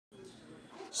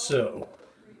So,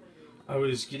 I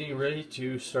was getting ready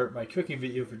to start my cooking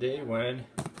video for today when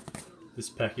this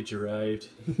package arrived.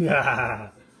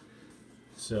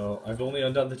 So, I've only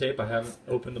undone the tape. I haven't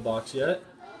opened the box yet.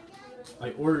 I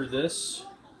ordered this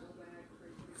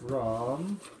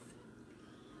from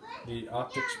the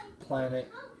Optics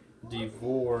Planet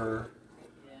Devore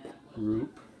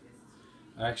group.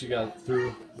 I actually got it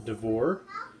through Devore.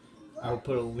 I'll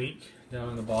put a link down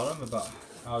in the bottom about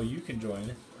how you can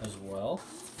join as well.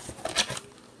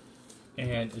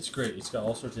 And it's great. It's got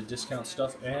all sorts of discount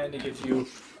stuff, and it gives you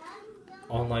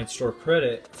online store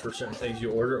credit for certain things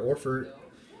you order, or for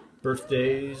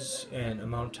birthdays and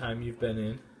amount of time you've been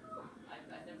in.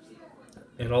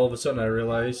 And all of a sudden I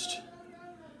realized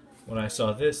when I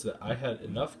saw this that I had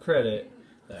enough credit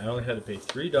that I only had to pay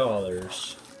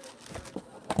 $3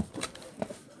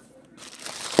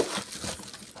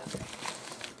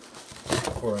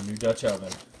 for a new Dutch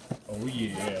oven. Oh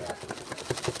yeah.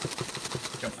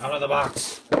 Come out of the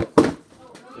box.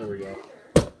 There we go.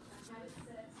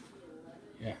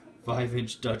 Yeah,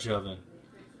 5-inch Dutch oven.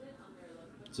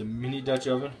 It's a mini Dutch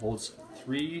oven, holds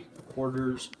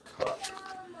 3/4 cup.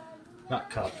 Not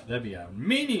cup, that'd be a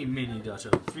mini Dutch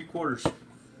oven. 3/4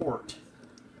 quart.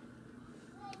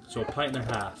 So a pint and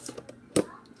a half.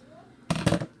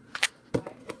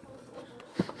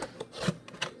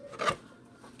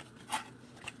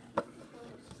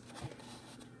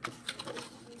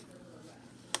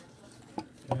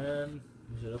 And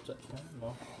is it upside down?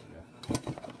 No. Yeah.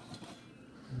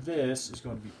 This is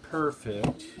going to be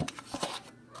perfect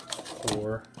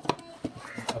for an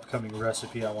upcoming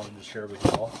recipe I wanted to share with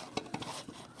you all.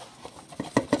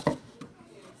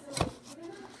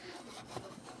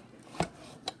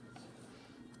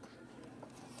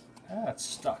 It's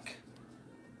stuck.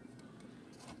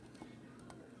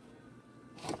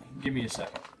 Give me a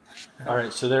second.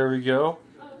 Alright, so there we go.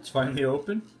 It's finally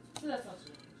open.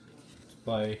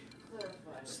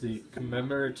 It's the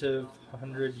commemorative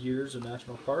 100 years of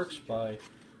national parks by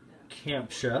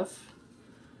Camp Chef.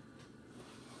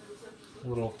 A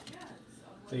little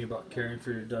thing about caring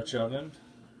for your Dutch oven.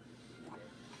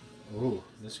 Ooh,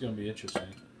 this is going to be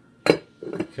interesting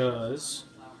because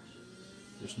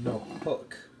there's no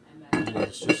hook.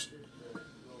 It's just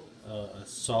a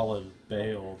solid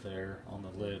bail there on the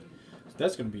lid. So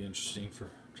that's going to be interesting for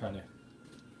trying to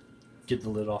get the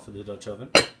lid off of the Dutch oven.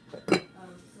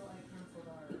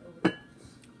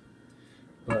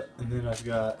 And then I've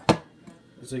got,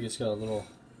 looks like it's got a little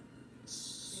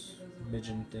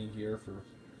smidgen thing here for,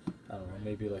 I don't know,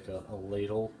 maybe like a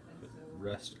ladle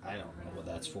rest. I don't know what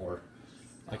that's for.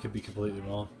 I could be completely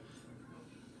wrong.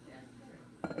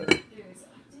 But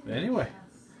anyway,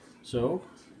 so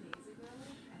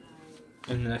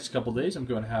in the next couple days we're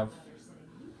going to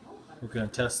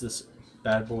test this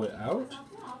bad boy out.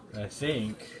 And I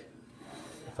think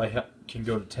if I can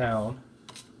go to town,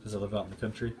 because I live out in the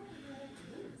country,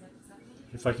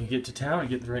 if I can get to town and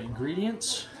get the right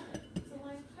ingredients,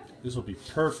 this will be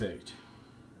perfect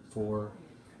for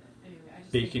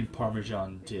bacon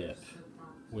parmesan dip,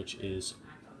 which is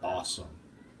awesome.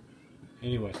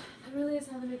 Anyway, that really is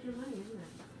how they make their money, isn't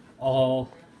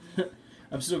it?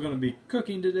 I'm still going to be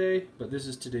cooking today, but this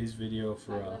is today's video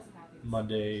for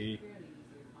Monday,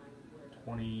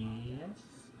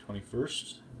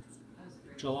 21st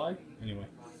July. Anyway,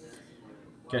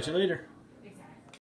 catch you later.